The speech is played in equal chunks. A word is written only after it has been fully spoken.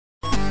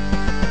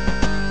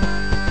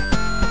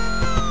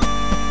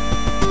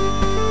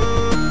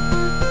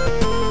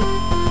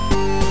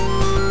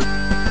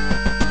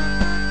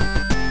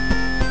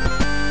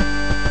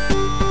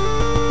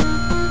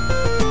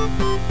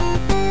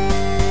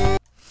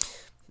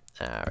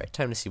Alright,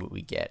 time to see what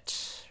we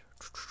get.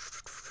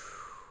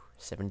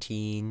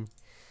 17.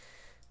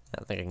 I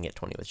don't think I can get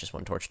 20 with just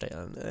one torch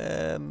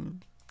down.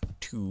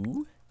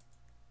 2.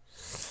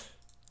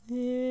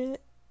 It's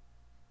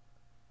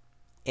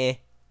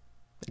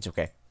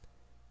okay.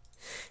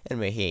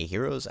 Anyway, hey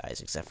heroes,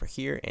 Isaac Zephyr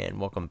here, and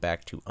welcome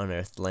back to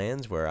Unearthed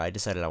lands, where I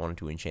decided I wanted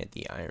to enchant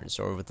the iron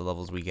sword with the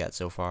levels we got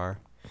so far.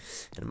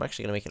 And I'm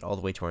actually going to make it all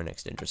the way to our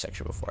next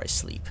intersection before I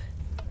sleep.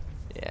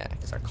 Yeah,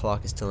 because our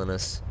clock is telling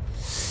us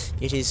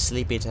it is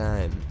sleepy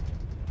time.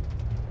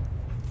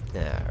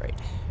 Alright.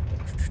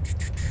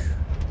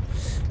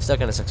 Still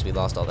kind of sucks we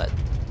lost all that.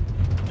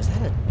 Was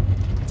that a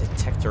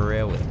detector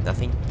rail with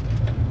nothing?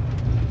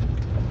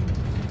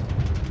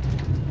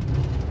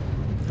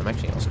 I'm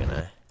actually also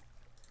gonna...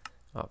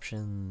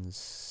 Options...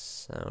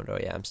 Sound... Oh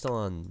yeah, I'm still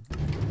on...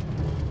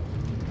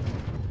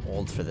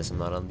 Old for this, I'm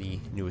not on the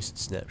newest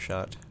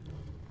snapshot.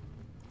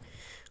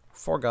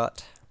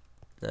 Forgot.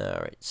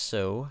 Alright,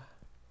 so...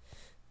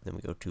 Then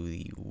we go to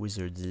the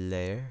wizard's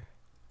lair.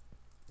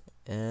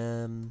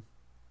 3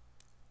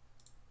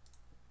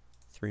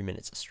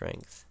 minutes of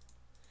strength.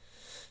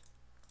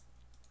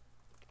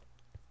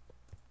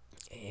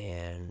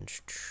 And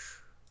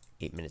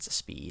 8 minutes of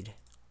speed.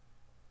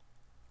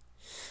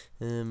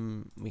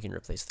 We can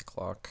replace the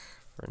clock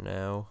for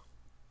now.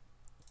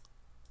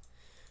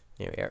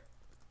 There we are.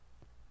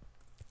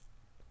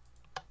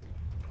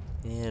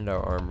 And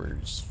our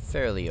armor's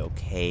fairly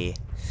okay.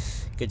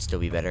 Could still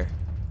be better.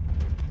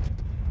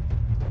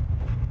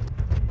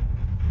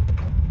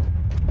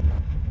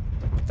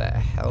 What the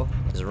hell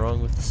is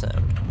wrong with the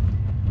sound?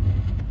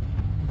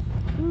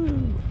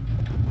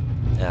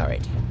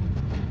 Alright.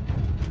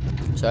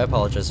 So I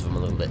apologize if I'm a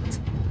little bit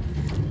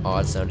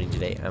odd sounding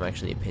today. I'm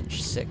actually a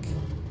pinch sick.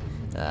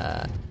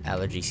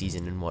 Allergy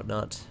season and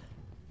whatnot.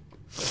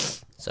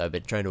 So I've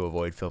been trying to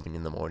avoid filming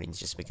in the mornings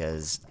just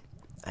because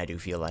I do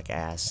feel like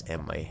ass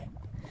and my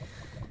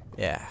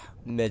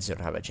meds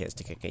don't have a chance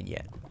to kick in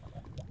yet.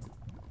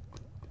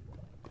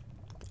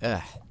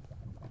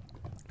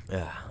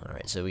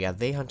 Alright, so we got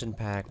they hunting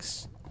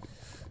packs,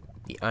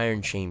 the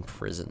Iron Chain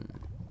prison.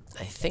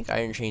 I think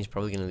Iron Chain's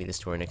probably gonna lead us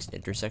to our next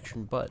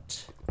intersection,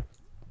 but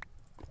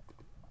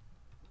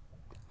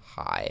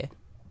hi.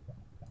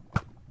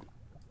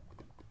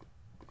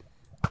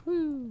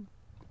 Woo.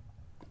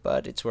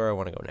 But it's where I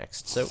want to go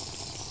next, so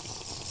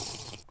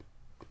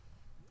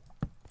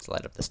let's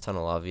light up this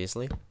tunnel,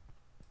 obviously.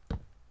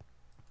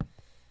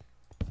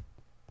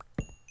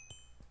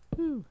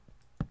 Woo.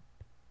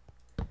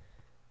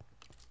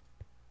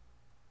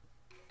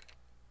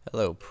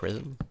 Hello,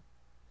 prison.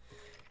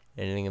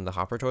 Anything in the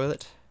hopper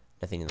toilet?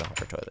 Nothing in the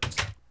hopper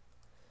toilet.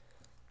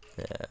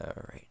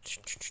 Alright.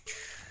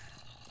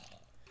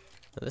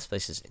 Now, this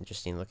place is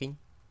interesting looking.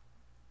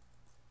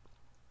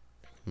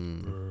 Have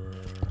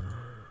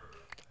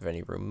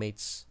any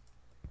roommates?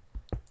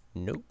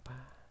 Nope.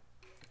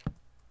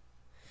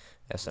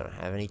 Guess I don't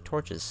have any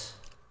torches.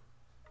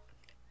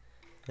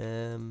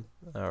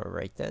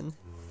 Alright then.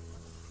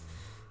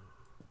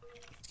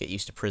 Let's get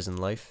used to prison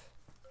life.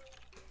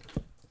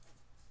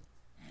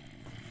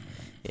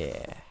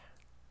 Yeah.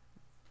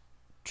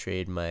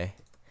 Trade my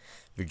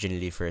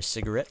virginity for a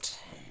cigarette.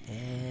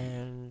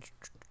 And...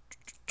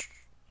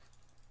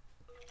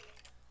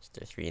 Is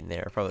there 3 in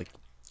there? I probably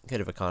could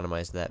have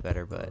economized that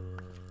better, but...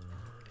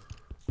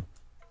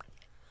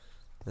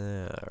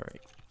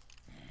 Alright.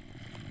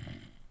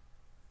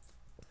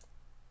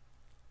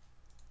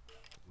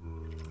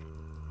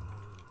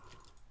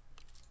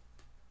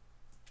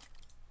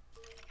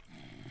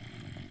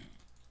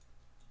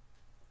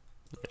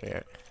 There.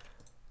 Alright,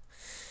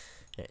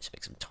 let's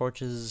make some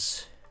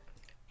torches.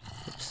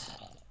 Oops.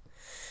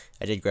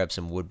 I did grab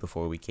some wood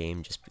before we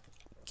came, just in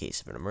case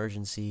of an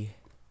emergency.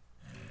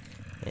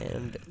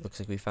 And it looks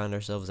like we found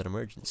ourselves an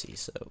emergency,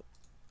 so...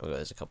 Oh,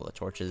 there's a couple of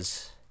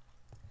torches.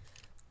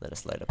 Let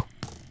us light up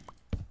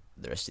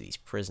the rest of these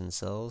prison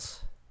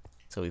cells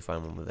until we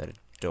find one without a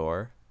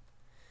door.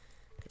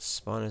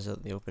 Spawn is out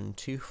in the open.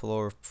 2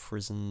 floor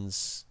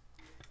prisons.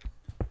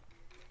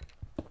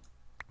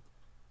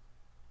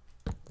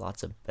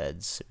 Lots of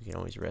beds, so we can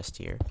always rest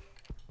here.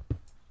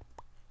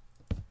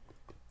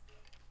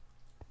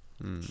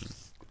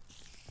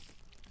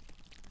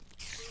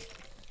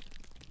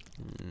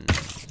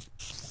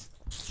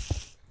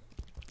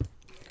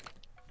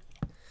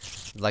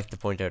 I'd like to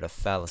point out a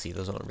fallacy.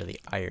 Those aren't really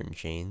iron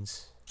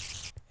chains.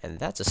 And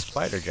that's a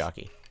spider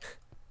jockey.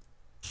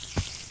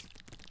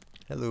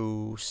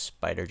 Hello,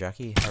 spider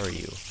jockey. How are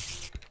you?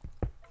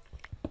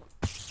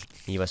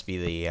 You must be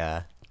the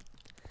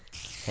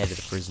head of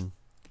the prison.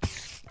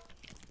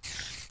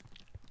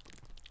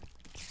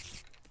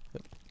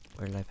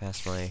 Where did I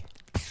pass my...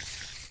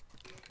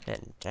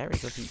 And diary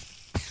cookie.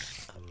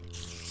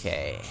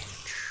 Okay.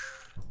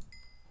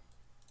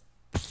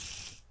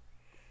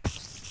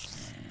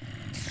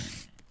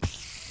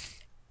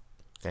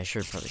 I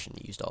probably shouldn't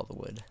have used all the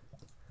wood.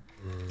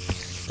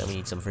 Then we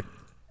need some for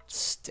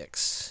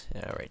sticks.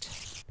 Alright.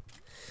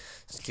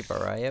 Let's keep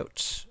our eye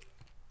out.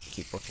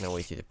 Keep working our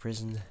way through the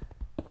prison.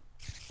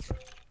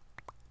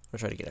 I'll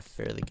try to get a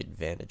fairly good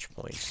vantage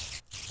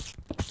point.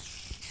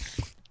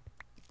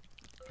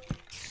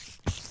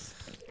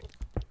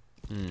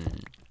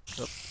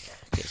 Oh,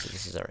 okay, so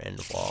this is our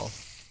end wall.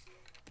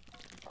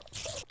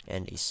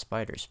 And a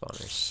spider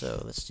spawner,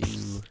 so let's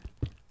do...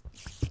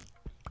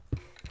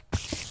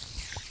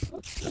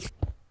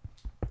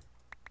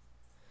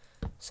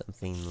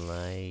 something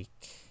like...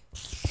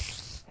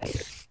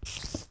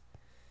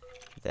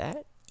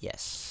 that?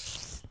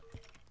 Yes.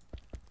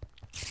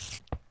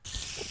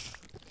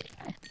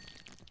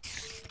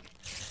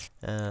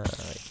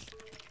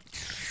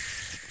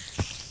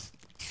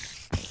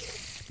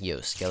 Yo,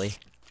 Skelly.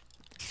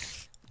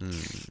 I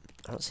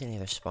don't see any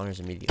other spawners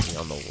immediately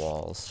on the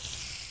walls.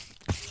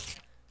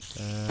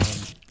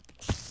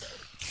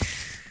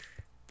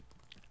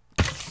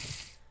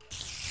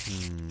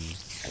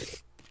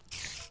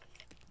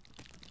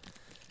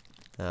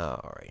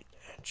 Alright.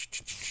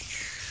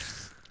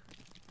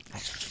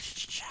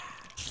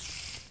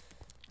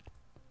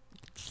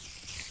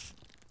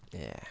 Yeah.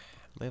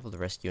 Am I able to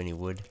rescue any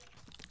wood?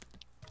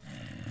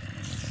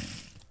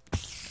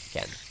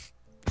 Can.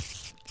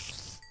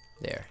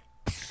 There.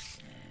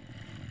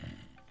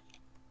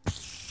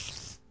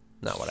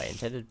 Not what I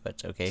intended,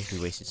 but okay, we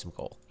wasted some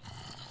coal.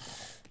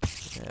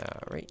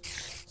 Alright.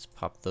 Let's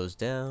pop those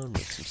down,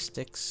 make some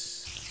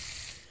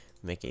sticks,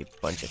 make a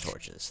bunch of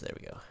torches. There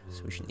we go.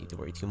 So we shouldn't need to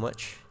worry too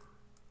much.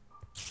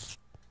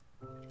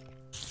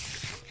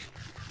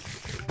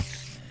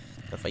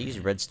 Now, if I use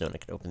redstone, I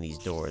could open these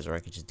doors, or I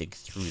could just dig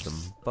through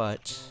them,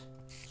 but...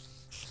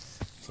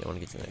 see, I want to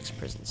get to the next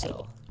prison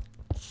cell.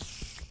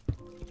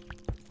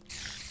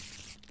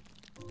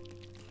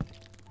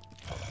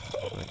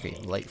 I want to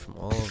create light from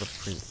all the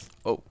prison...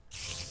 oh!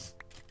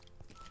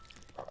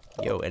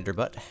 Yo,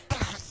 Enderbutt.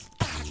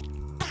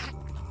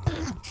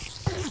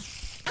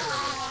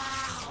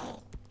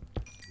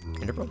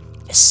 Enderpearl?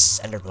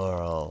 Yes!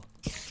 Enderpearl!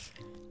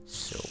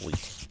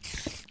 Sweet.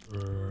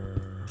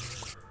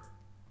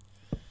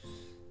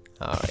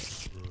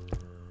 Alright.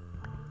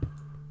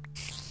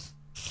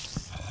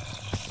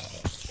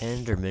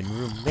 Enderman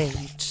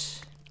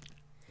roommate.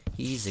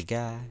 He's a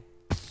guy.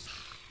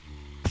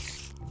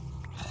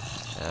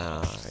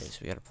 Alright, so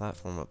we got a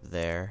platform up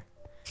there.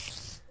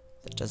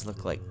 That does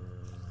look like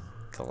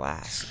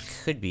glass.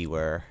 It could be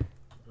where...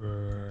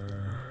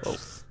 oh.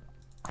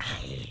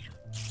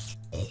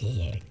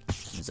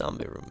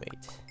 Zombie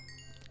roommate.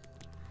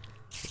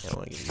 Yeah, I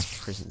want to get these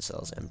prison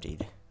cells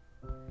emptied.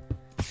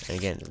 And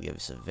again, it'll give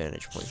us a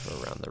vantage point for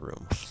around the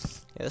room.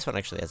 Yeah, this one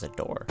actually has a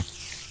door.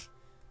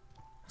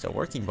 It's a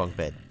working bunk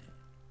bed.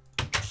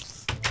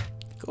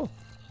 Cool.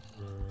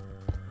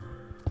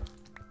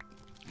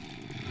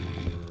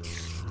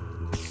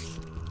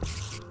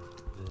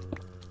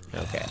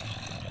 Okay.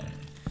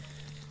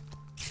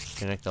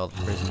 Connect all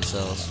the prison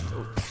cells.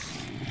 Oh.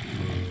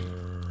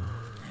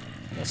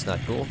 That's not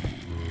cool.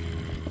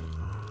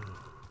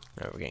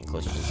 Alright, we're getting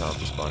closer to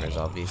zombie spawners,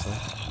 obviously.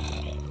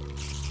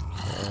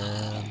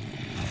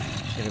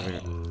 There's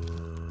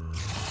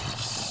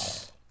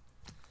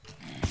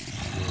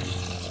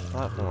a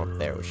platform up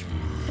there, which...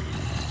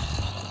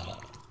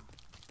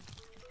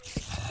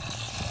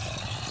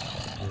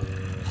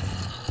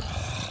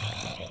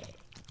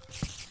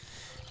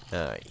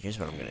 alright, here's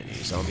what I'm gonna do,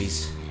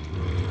 zombies.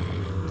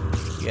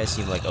 You guys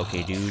seem like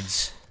okay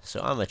dudes, so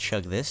I'm gonna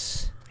chug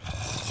this.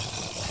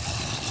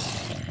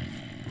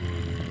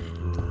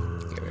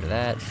 Get rid of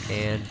that,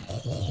 and...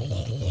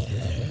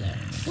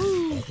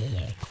 woo!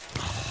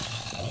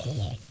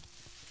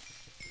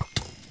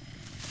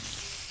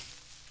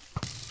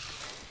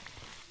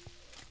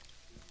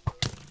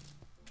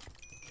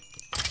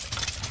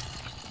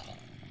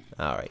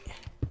 Alright.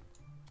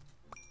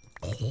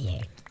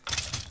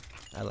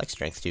 I like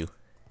strength too.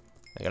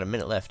 I got a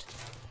minute left.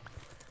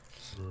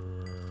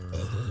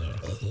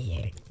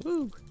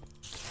 Woo!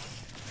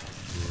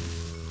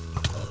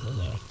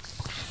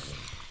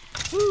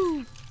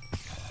 Woo!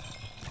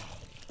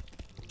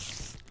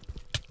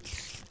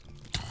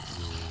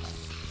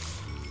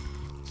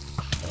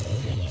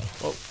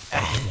 Whoa.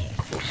 Ah.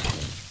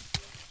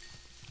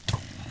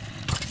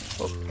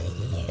 Whoa.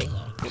 Hey.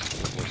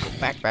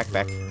 Whoa. Back.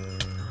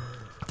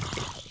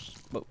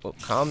 Whoa.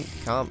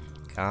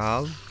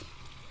 Calm.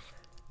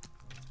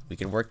 We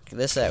can work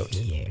this out.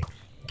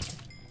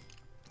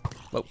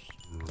 Whoa.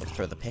 Let's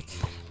throw the pick.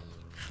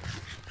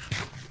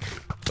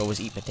 Always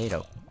eat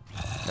potato,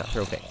 not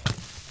throw pick.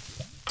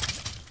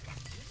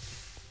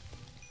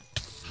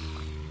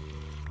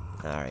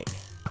 Alright.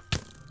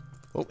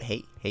 Oh,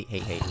 hey.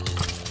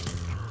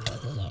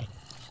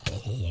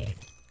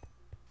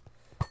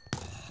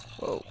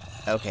 Whoa.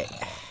 Okay.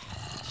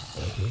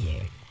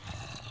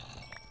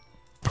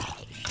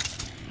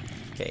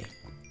 Okay.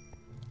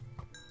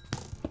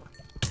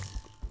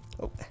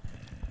 Oh.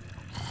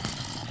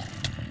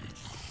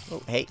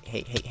 Oh, hey.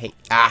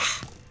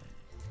 Ah!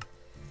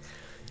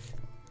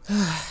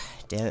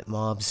 Damn it,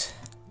 mobs.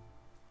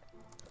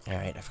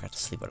 Alright, I forgot to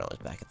sleep when I was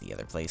back at the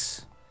other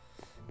place.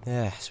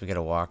 Yeah, so we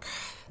gotta walk.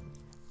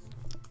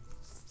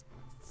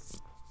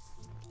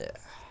 Yeah.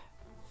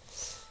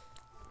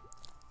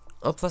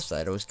 Oh, plus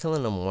that, I was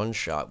killing them one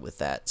shot with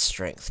that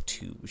strength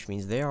too, which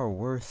means they are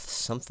worth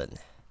something.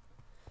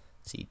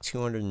 See,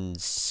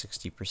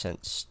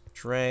 260%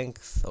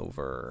 strength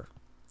over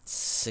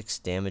 6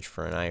 damage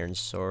for an iron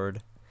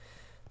sword.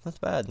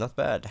 Not bad, not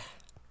bad.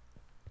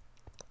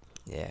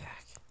 Yeah.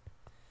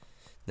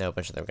 Now a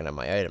bunch of them are gonna have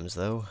my items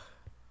though.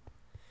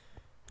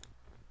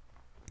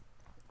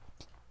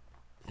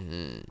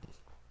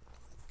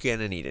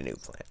 Gonna need a new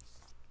plan.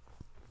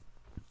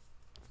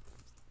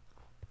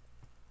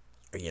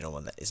 Or you know,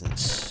 one that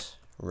isn't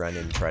run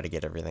and try to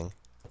get everything.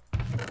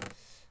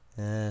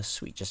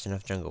 Sweet, just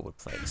enough jungle wood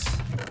planks.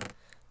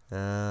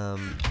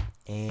 And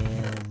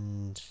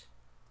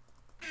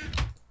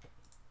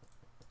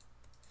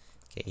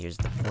okay, here's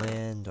the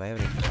plan. Do I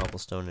have any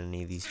cobblestone in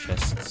any of these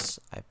chests?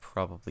 I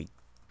probably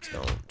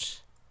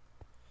don't.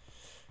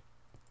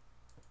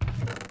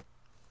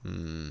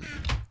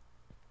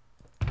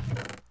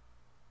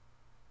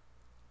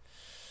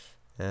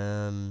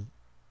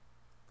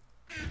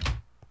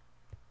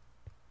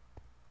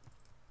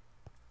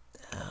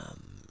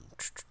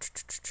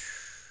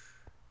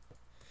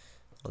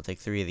 I'll take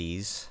 3 of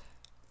these,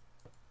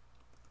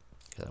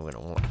 because I'm going to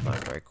want them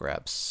after I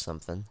grab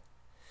something.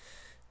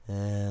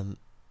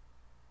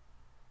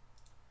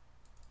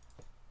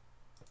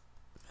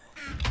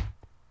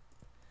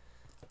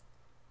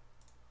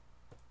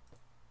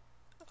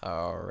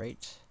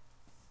 Alright.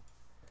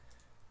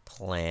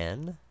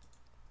 Plan.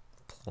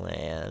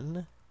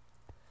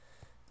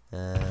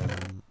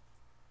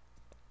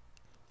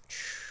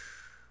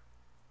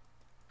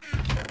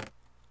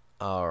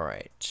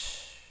 Alright.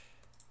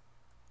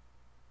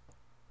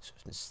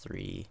 Swiftness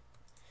 3.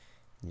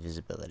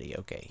 Invisibility.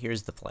 Okay,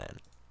 here's the plan.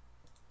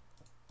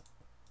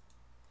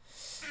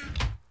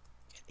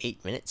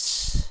 8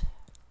 minutes.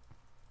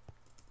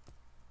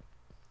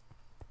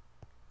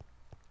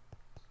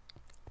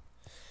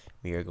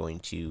 We are going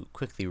to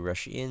quickly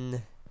rush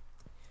in.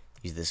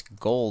 Use this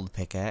gold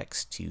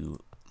pickaxe to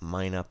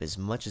mine up as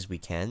much as we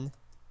can.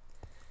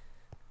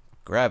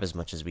 Grab as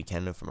much as we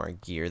can from our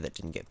gear that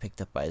didn't get picked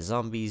up by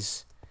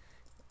zombies.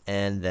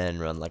 And then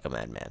run like a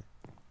madman.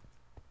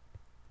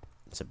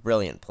 It's a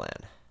brilliant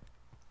plan.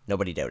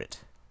 Nobody doubt it.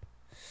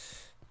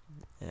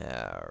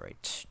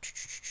 Alright.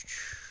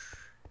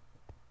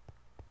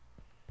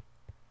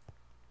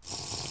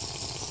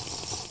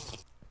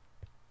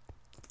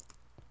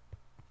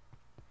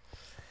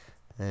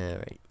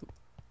 Alright.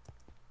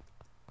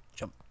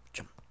 Jump,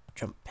 jump,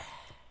 jump.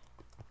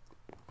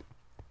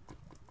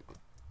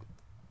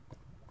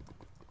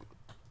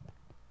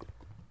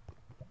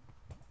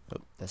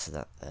 Oh, this is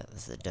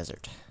the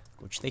desert,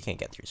 which they can't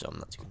get through, so I'm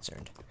not too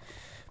concerned.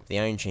 The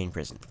Iron Chain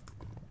Prison.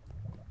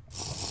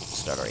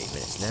 Start our 8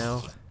 minutes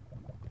now.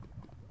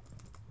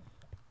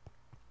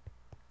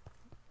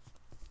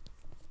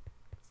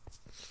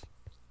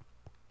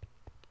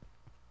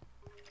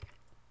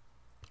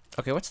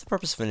 Okay, what's the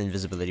purpose of an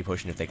invisibility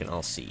potion if they can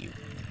all see you?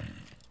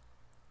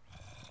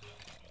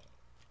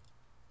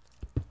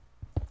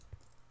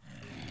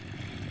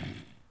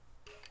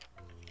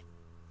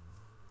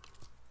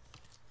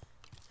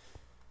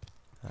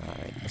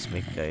 Alright, let's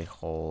make a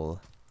hole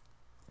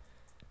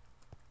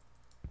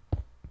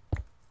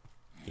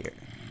here.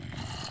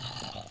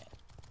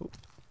 Oop. Oop.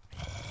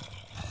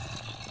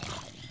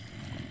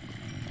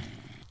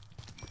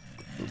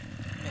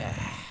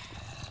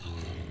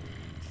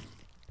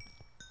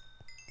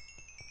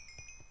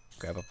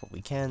 Grab up what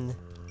we can.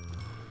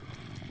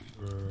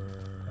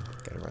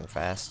 Gotta run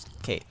fast.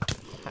 Okay,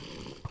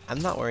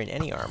 I'm not wearing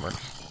any armor.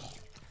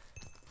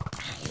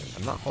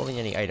 I'm not holding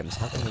any items.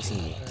 How can they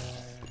see me?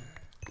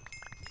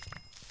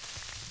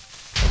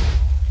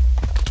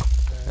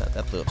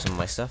 That blew up some of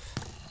my stuff.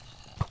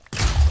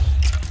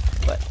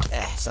 But,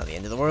 it's not the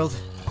end of the world.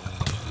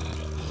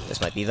 This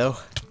might be, though.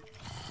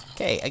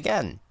 Okay,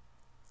 again.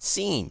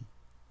 Seen.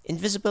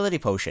 Invisibility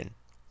potion.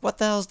 What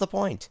the hell's the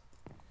point?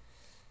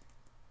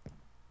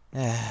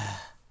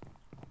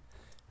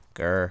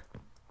 Grr.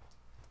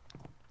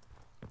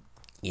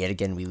 Yet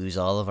again, we lose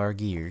all of our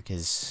gear,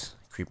 because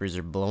creepers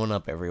are blowing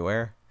up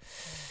everywhere.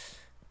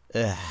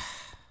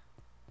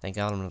 Thank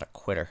God I'm not a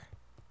quitter.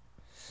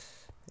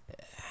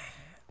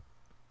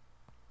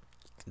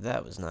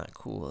 That was not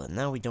cool, and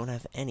now we don't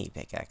have any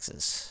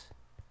pickaxes.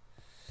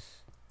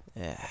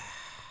 We're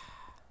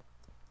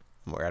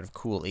out of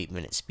cool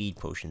 8-minute speed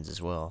potions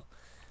as well.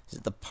 Is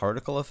it the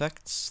particle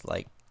effects?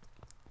 Like,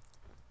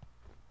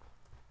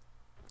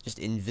 just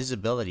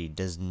invisibility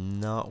does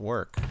not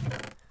work.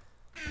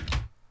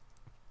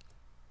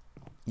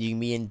 You can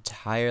be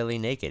entirely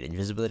naked.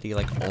 Invisibility,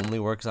 like, only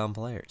works on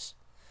players.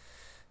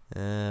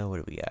 What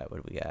do we got? What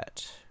do we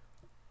got?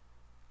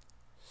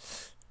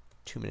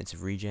 2 minutes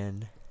of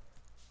regen.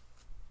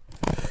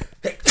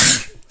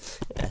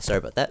 Sorry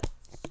about that.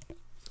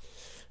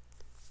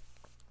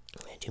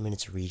 2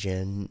 minutes of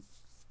regen.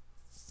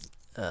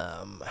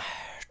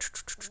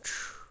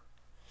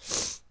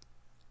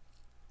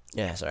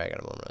 Yeah, sorry, I got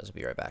a moment. I'll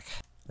be right back.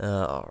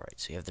 Alright,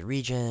 so we have the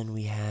regen.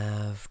 We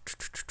have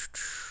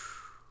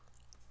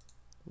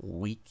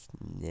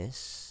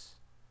weakness.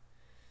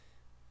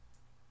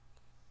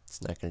 It's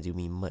It's not gonna do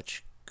me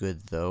much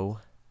good though.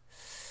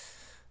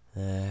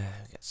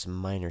 Got some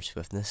minor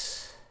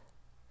swiftness.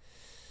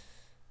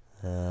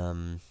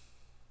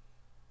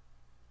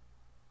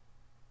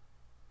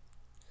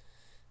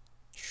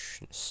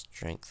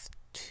 Strength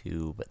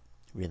 2, but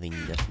really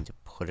nothing to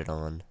put it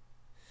on.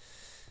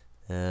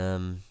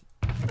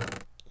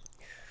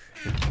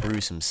 Brew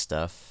some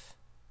stuff.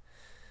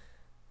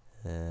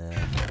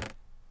 Let's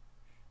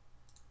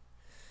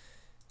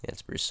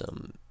brew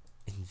some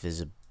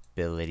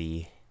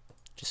invisibility,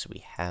 just so we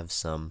have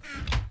some.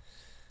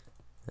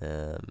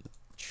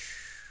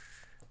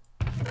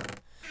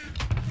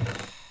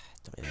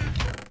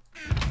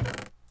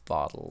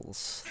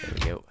 Bottles. There we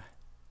go.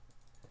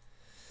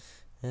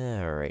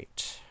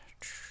 Alright.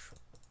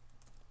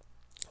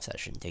 So that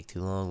shouldn't take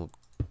too long.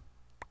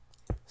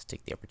 Let's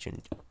take the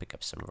opportunity to pick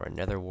up some of our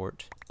nether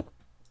wart.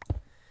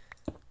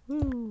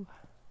 Woo!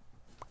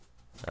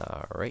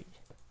 Alright.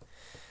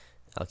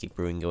 I'll keep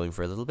brewing going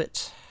for a little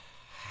bit.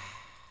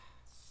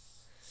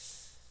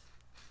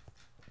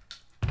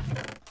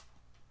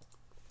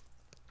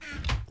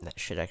 That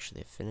should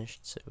actually have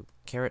finished, so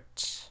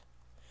carrot.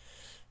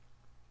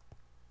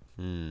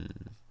 What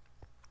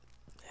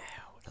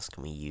else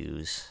can we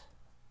use?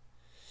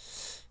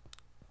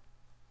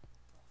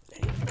 I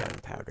need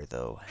gunpowder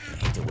though. I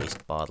hate to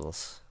waste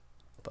bottles,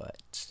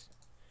 but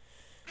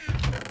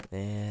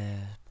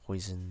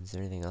poison. Is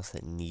there anything else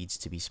that needs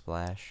to be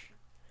splash?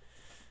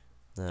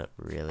 Not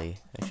really.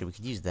 Actually, we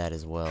could use that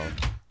as well.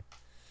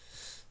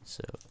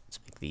 So let's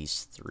make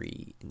these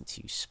 3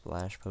 into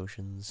splash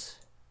potions.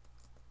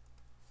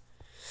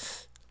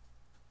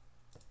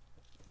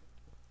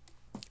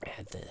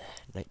 Add the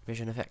night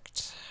vision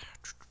effect.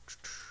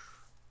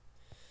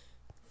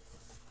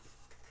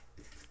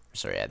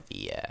 Sorry, add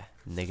the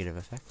negative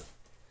effect.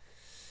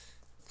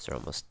 So we're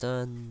almost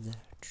done.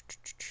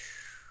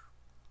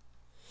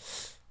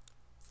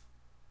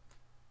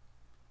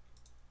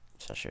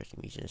 Special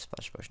region,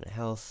 splash potion of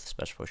health,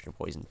 splash potion of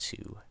poison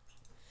 2.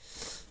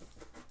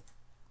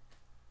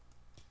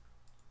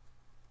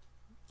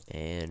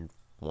 And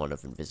 1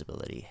 of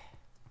invisibility.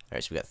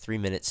 Alright, so we got 3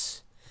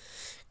 minutes.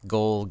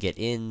 Goal, get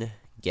in,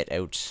 get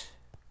out.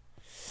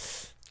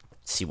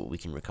 See what we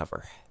can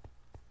recover.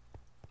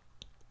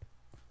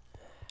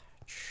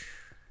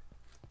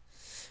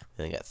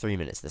 We only got 3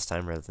 minutes this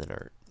time rather than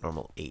our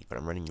normal 8, but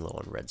I'm running low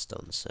on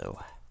redstone, so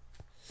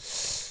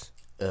it's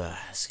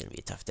gonna be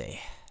a tough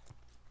day.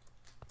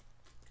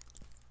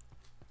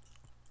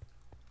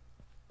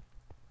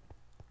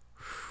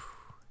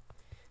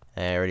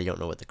 I already don't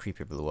know what the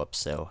creeper blew up,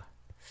 so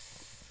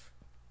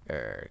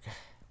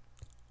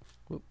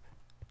Whoop.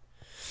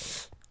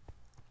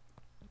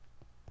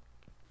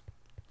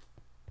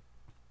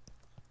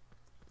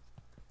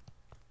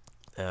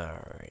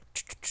 Alright.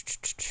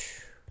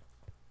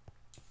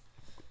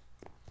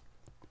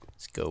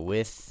 Let's go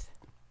with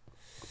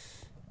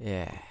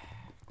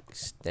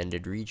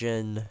extended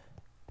region.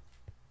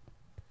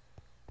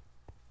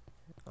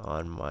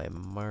 On my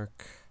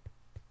mark.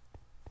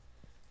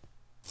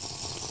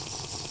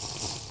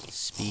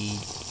 Speed.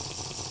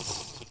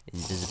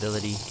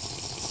 Invisibility.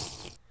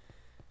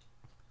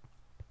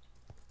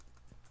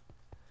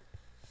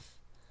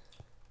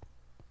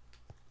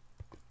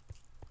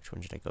 Which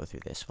one should I go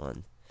through? This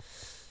one.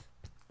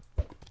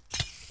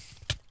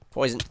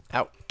 Poison.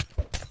 Out.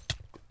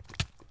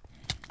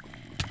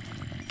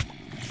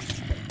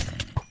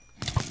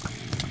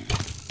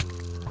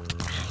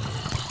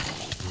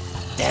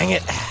 Dang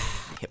it.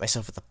 Hit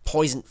myself with the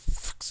poison.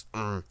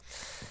 God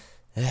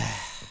dang it.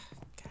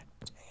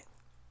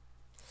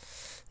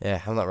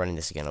 Yeah, I'm not running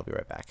this again. I'll be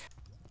right back.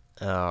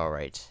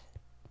 Alright.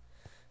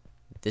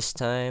 This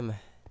time,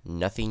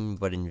 nothing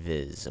but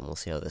invis, and we'll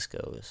see how this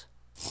goes.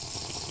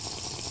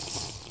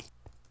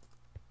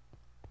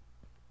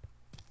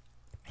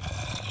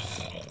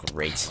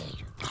 Great.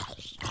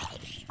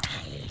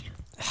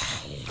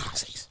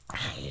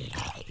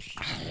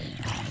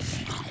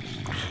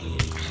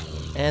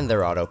 And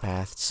they're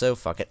auto-pathed, so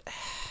fuck it.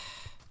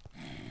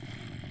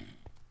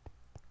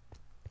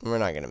 We're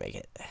not gonna make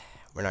it.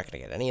 We're not gonna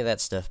get any of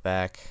that stuff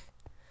back.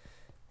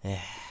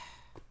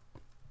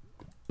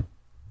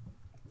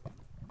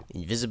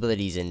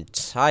 Invisibility is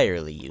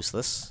entirely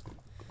useless.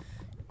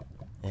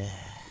 I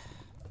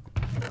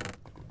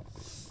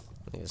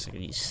guess I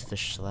could use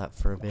fish slap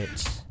for a bit.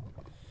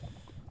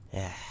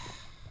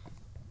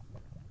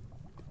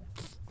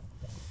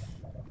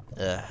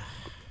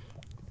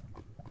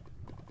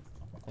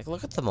 Like,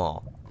 look at them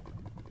all.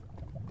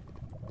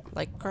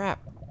 Like crap.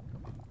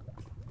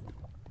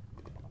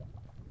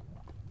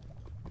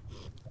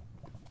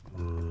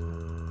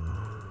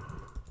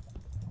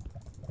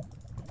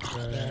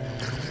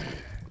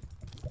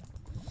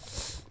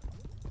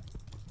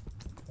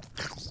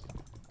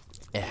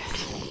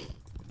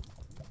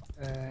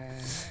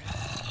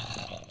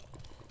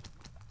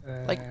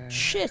 Like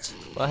shit.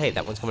 Well, hey,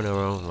 that one's coming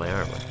around my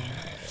armor.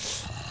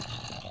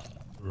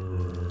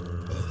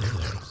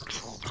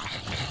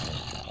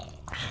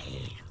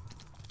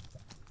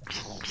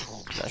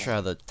 Not sure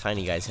how the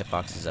tiny guy's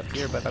hitbox is up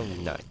here, but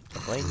I'm not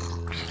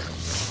complaining.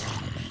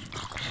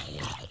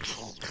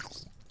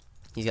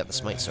 He's got the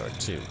smite sword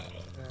too.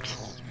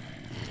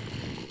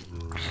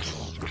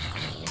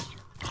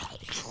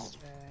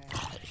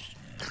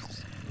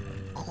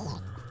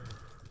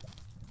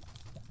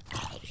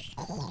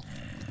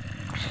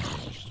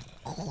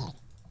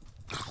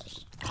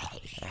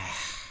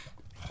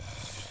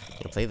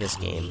 Gonna play this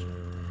game.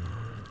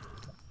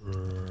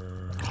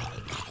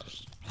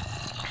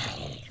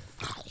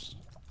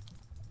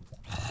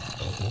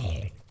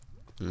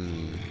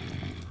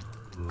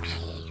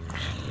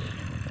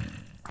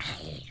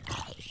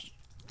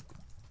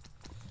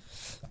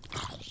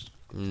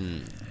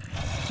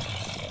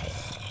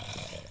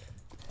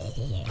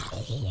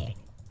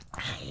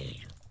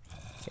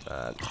 Come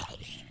on.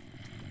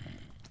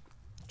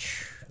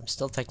 I'm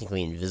still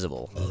technically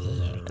invisible.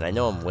 And I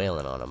know I'm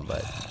wailing on them,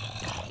 but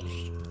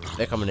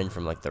they're coming in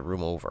from like the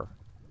room over.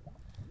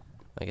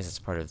 I guess it's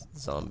part of the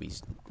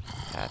zombies'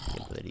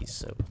 hacking abilities,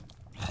 so.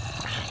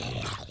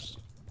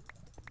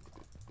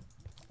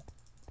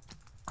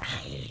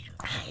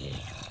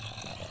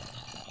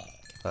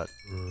 But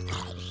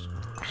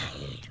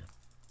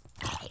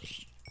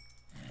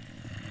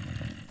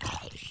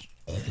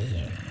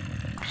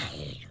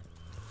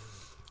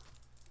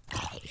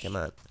come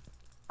on.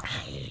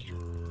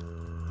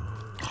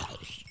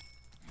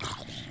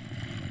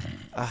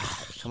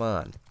 Ah, come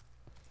on.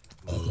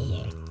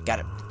 Got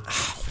him.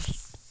 Ah,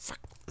 fuck.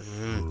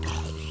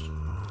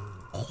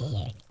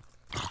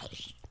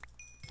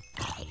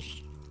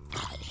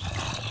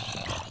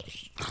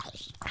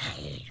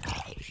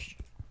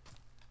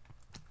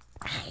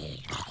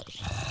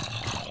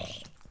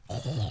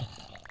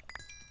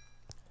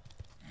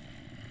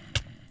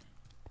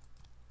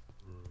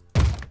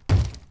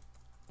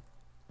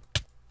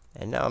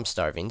 And now I'm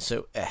starving,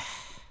 so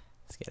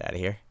let's get out of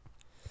here.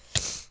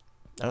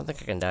 I don't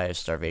think I can die of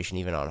starvation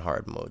even on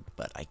hard mode,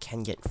 but I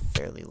can get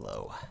fairly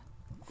low.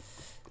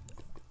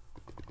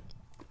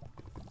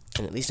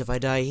 And at least if I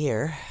die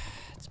here,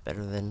 it's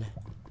better than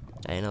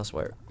dying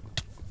elsewhere.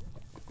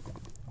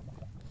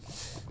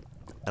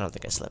 I don't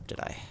think I slept, did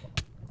I?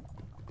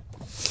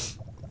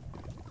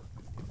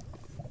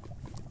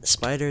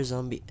 Spider,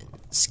 zombie,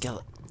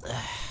 skeleton.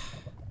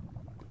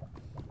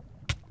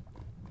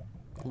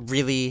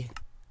 Really?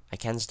 I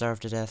can starve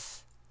to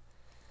death?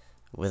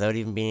 Without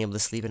even being able to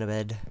sleep in a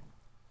bed?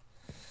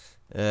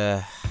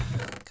 God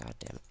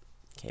damn it.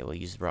 Okay, we'll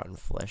use rotten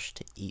flesh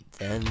to eat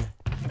then.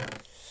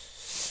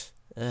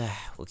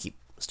 We'll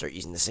start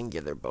using the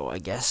singular bow, I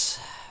guess.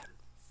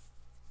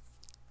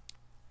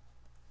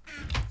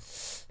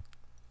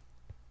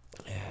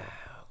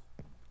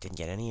 Didn't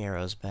get any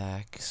arrows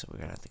back, so we're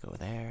gonna have to go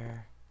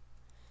there.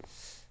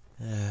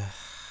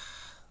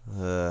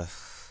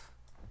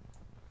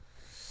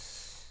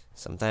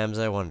 Sometimes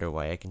I wonder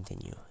why I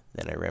continue.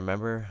 Then I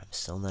remember I'm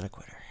still not a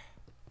quitter.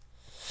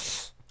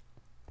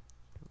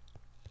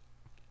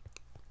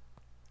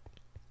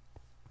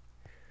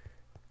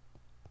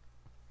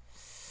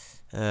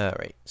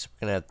 Alright, so we're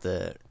gonna have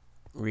to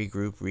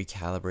regroup,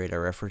 recalibrate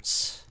our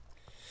efforts.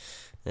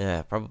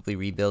 Probably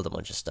rebuild a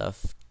bunch of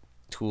stuff.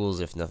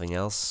 Tools, if nothing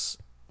else.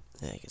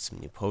 Get some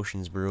new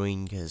potions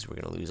brewing, because we're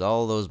gonna lose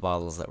all those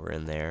bottles that were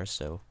in there,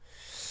 so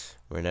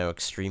we're now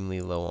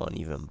extremely low on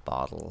even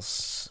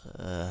bottles.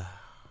 I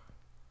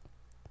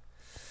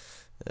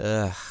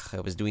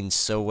was doing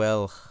so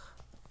well.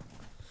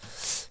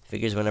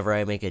 Figures whenever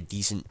I make a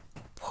decent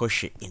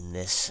push in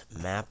this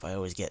map, I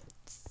always get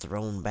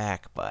thrown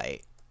back by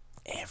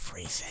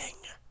everything.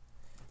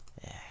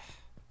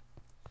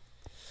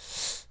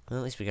 Well,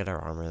 at least we got our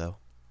armor, though.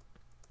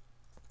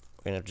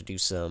 We're gonna have to do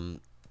some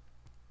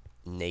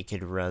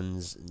naked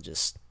runs and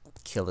just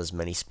kill as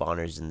many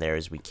spawners in there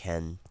as we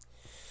can.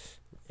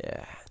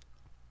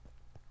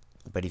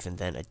 But even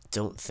then, I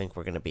don't think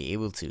we're gonna be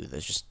able to.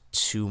 There's just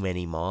too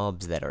many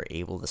mobs that are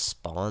able to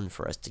spawn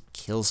for us to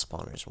kill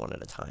spawners one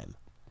at a time.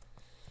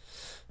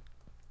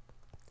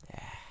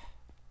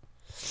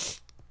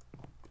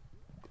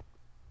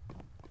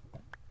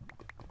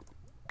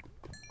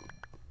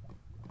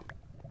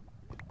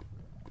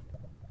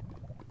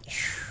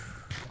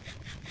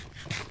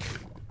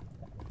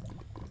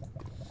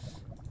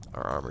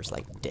 Our armor's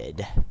like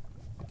dead.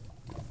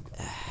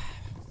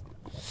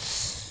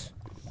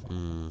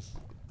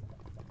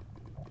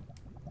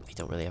 We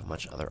don't really have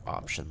much other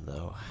option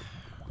though.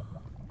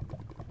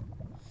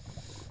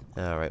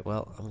 Alright,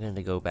 well, I'm going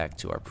to go back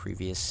to our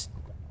previous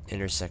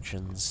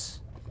intersections.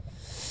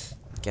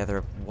 Gather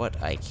up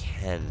what I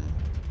can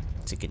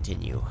to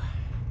continue.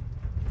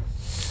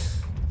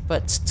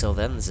 But till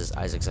then, this is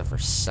Isaac Zephyr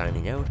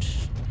signing out,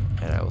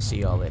 and I will see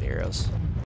you all later, heroes.